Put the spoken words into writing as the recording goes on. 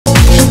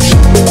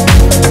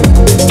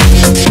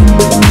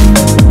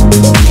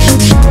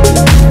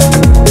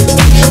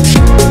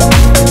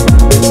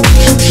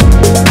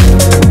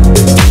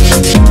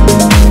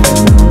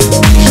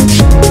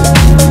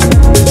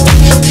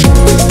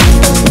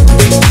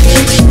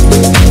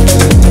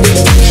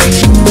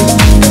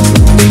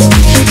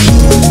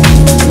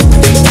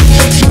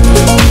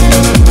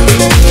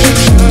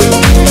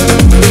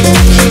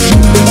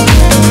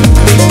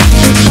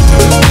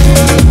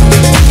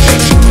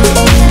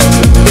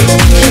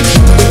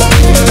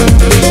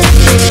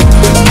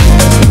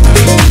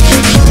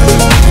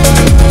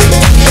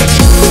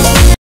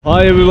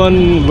Hi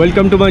everyone,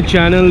 welcome to my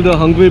channel The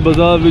Hungry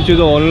Bazaar, which is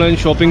an online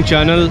shopping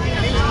channel.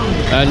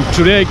 And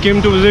today I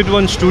came to visit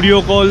one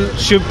studio called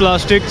Shiv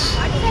Plastics,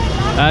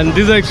 and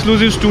this is an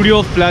exclusive studio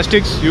of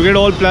plastics. You get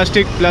all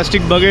plastic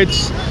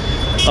buckets,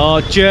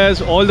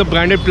 chairs, all the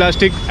branded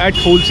plastic at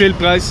wholesale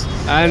price.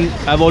 And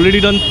I've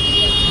already done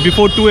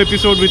before 2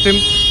 episodes with him.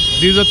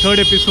 This is the 3rd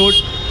episode,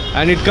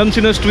 and it comes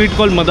in a street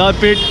called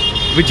Medarpet,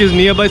 which is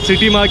nearby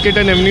City Market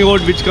and Avenue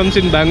Road, which comes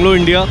in Bangalore,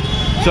 India.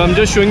 So I'm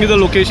just showing you the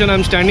location.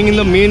 I'm standing in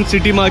the main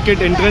City Market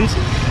entrance.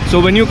 So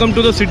when you come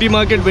to the City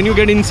Market, when you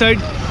get inside,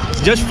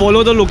 just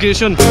follow the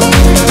location.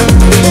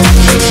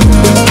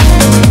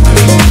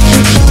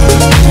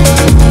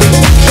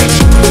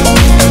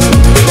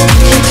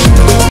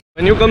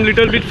 When you come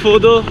little bit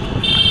further,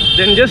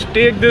 then just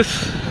take this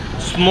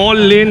small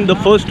lane, the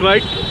first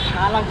right,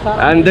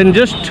 and then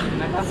just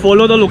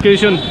follow the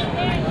location.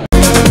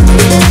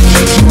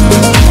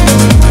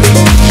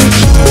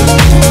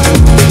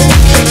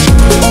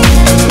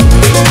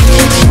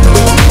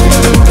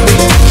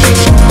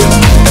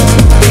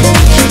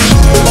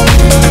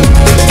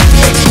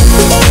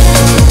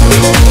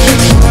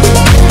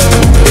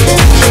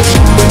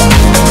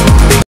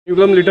 You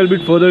come little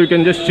bit further, you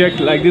can just check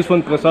like this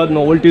one, Prasad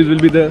novelties will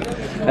be there,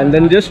 and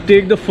then just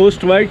take the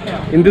first right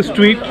in the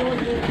street,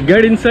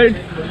 get inside,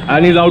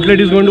 and his outlet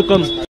is going to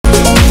come.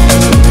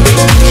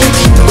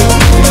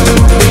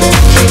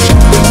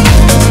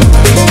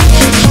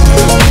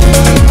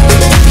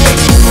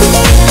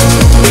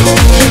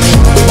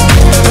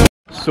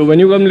 So when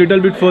you come little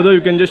bit further,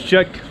 you can just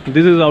check,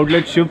 this is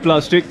outlet Shiv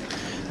Plastic,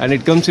 and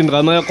it comes in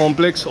Ramaiah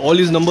complex. All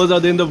his numbers are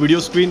there in the video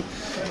screen.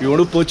 You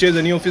want to purchase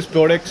any of his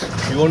products,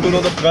 you want to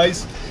know the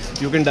price,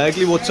 you can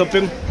directly WhatsApp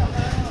him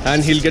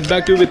and he'll get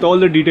back to you with all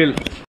the detail.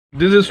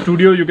 This is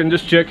studio, you can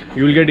just check,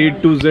 you will get A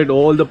to Z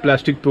all the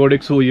plastic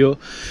products over here.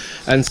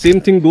 And same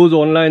thing goes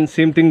online,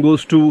 same thing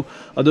goes to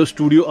other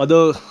studio,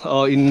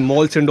 in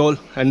malls and all,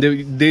 and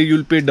they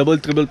you'll pay double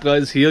triple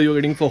price. Here you're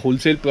getting for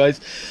wholesale price.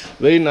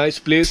 Very nice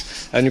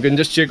place, and you can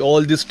just check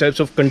all these types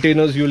of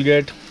containers you'll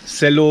get.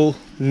 Cello,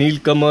 Neel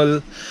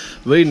Kamal,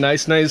 very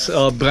nice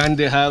brand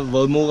they have,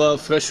 Vermora,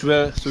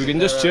 Freshware. So you can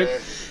just check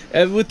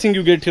everything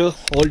you get here,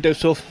 all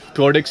types of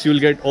products you'll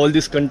get, all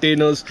these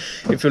containers.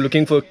 If you're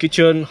looking for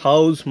kitchen,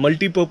 house,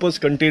 multi-purpose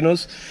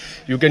containers,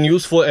 you can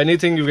use for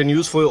anything. You can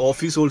use for your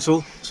office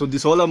also. So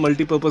this all are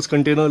multi-purpose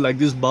container, like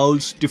this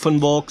bowls, tiffin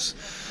box.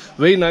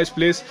 Very nice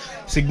place.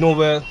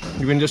 Signoware,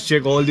 you can just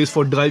check all this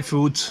for dry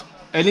fruits,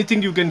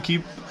 anything you can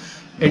keep.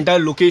 Entire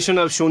location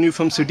I've shown you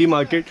from City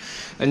Market,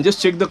 and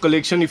just check the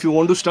collection. If you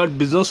want to start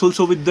business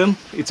also with them,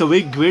 it's a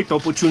very great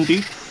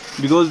opportunity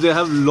because they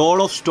have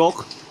lot of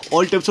stock,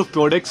 all types of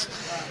products.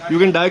 You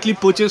can directly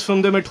purchase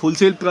from them at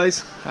wholesale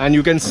price, and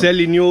you can sell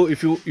in your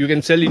you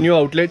can sell in your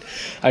outlet,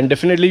 and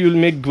definitely you'll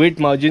make great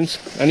margins.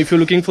 And if you're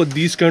looking for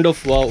these kind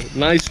of, wow,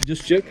 nice,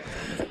 just check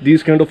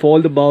these kind of all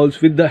the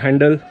bowls with the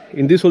handle.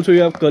 In this also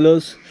you have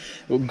colors,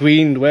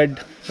 green, red,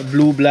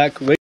 blue,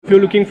 black. If you're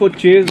looking for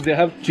chairs, they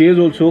have chairs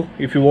also.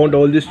 If you want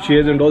all these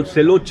chairs and all,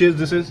 Cello chairs,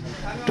 this is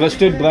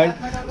trusted brand.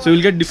 So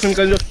you'll get different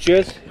kinds of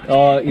chairs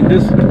in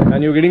this,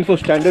 and you're getting for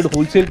standard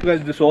wholesale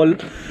price this all.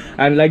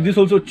 And like this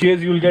also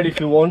chairs you'll get if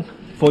you want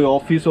for your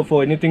office or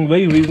for anything,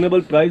 very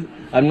reasonable price.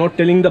 I'm not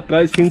telling the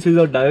price since he's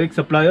a direct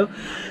supplier.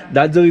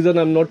 That's the reason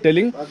I'm not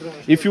telling.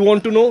 If you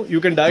want to know,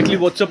 you can directly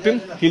WhatsApp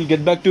him. He'll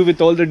get back to you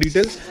with all the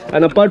details.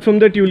 And apart from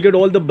that, you'll get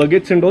all the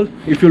buckets and all.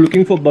 If you're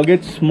looking for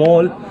buckets,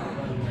 small,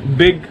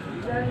 big,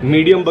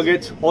 medium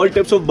buckets, all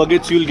types of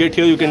buckets you'll get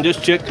here. You can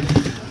just check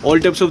all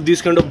types of these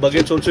kind of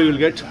buckets also you'll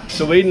get.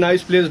 So very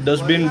nice place,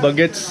 dustbin,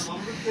 buckets.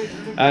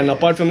 And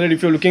apart from that,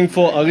 if you're looking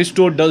for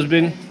Aristo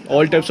dustbin,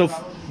 all types of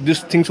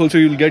these things also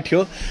you'll get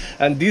here.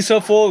 And these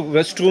are for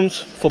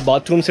restrooms, for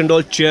bathrooms and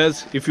all,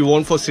 chairs if you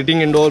want for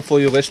sitting and all for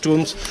your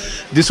restrooms.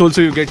 This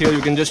also you get here,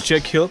 you can just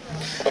check here.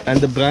 And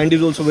the brand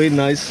is also very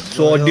nice.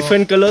 So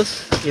different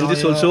colors in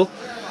this also.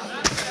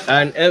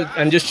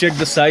 And just check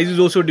the size is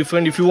also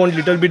different. If you want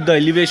little bit the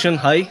elevation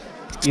high,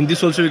 in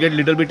this also you get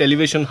little bit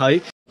elevation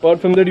high. Apart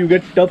from that, you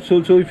get tubs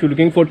also. If you're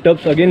looking for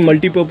tubs, again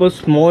multi-purpose,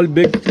 small,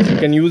 big, you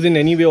can use in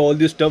any way. All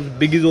these tubs,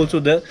 big is also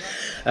there,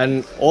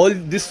 and all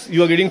this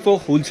you are getting for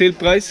wholesale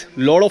price.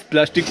 Lot of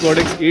plastic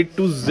products, A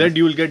to Z.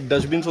 You will get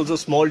dustbins also,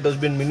 small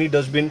dustbin, mini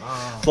dustbin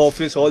for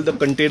office, all the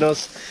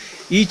containers.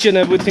 Each and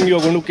everything you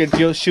are going to get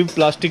here. Shiv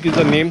Plastic is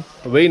the name.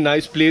 Very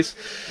nice place.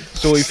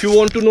 So if you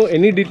want to know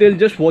any detail,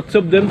 just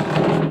WhatsApp them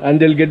and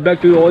they'll get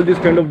back to you. All this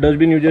kind of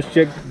dustbin you just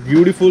check,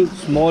 beautiful,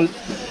 small.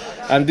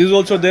 And this is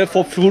also there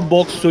for fruit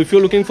box. So if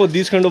you're looking for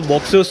these kind of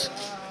boxes,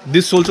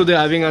 this also they're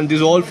having. And this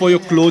is all for your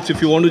clothes.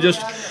 If you want to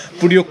just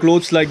put your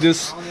clothes like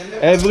this,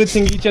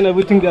 everything, each and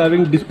everything they're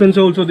having.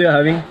 Dispenser also they're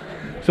having.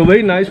 So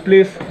very nice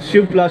place.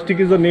 Shiv Plastic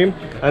is the name.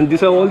 And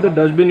these are all the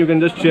dustbin. You can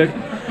just check.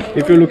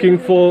 If you're looking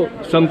for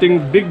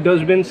something big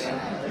dustbins,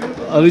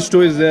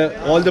 Aristo is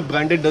there. All the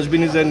branded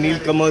dustbin is there. Neel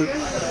Kamal.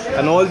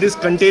 And all these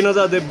containers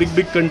are there,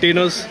 big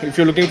containers. If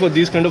you're looking for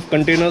these kind of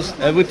containers,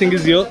 everything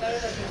is here.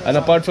 And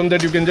apart from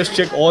that, you can just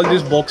check all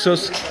these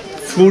boxes,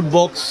 fruit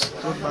box,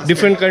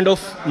 different kind of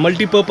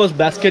multi-purpose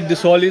basket.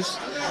 This all is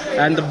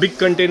and the big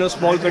container,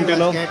 small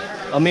container.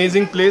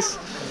 Amazing place.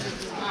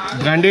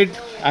 Branded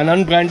and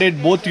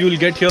unbranded, both you will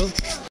get here.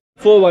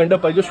 Before I wind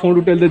up, I just want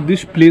to tell that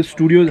this place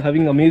studio is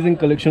having amazing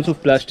collections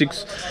of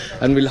plastics,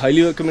 and will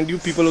highly recommend you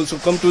people also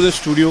come to the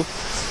studio,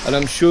 and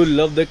I'm sure you'll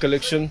love their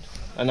collection.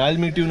 And I'll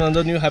meet you in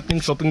another new happening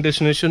shopping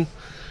destination.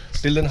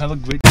 Till then, have a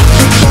great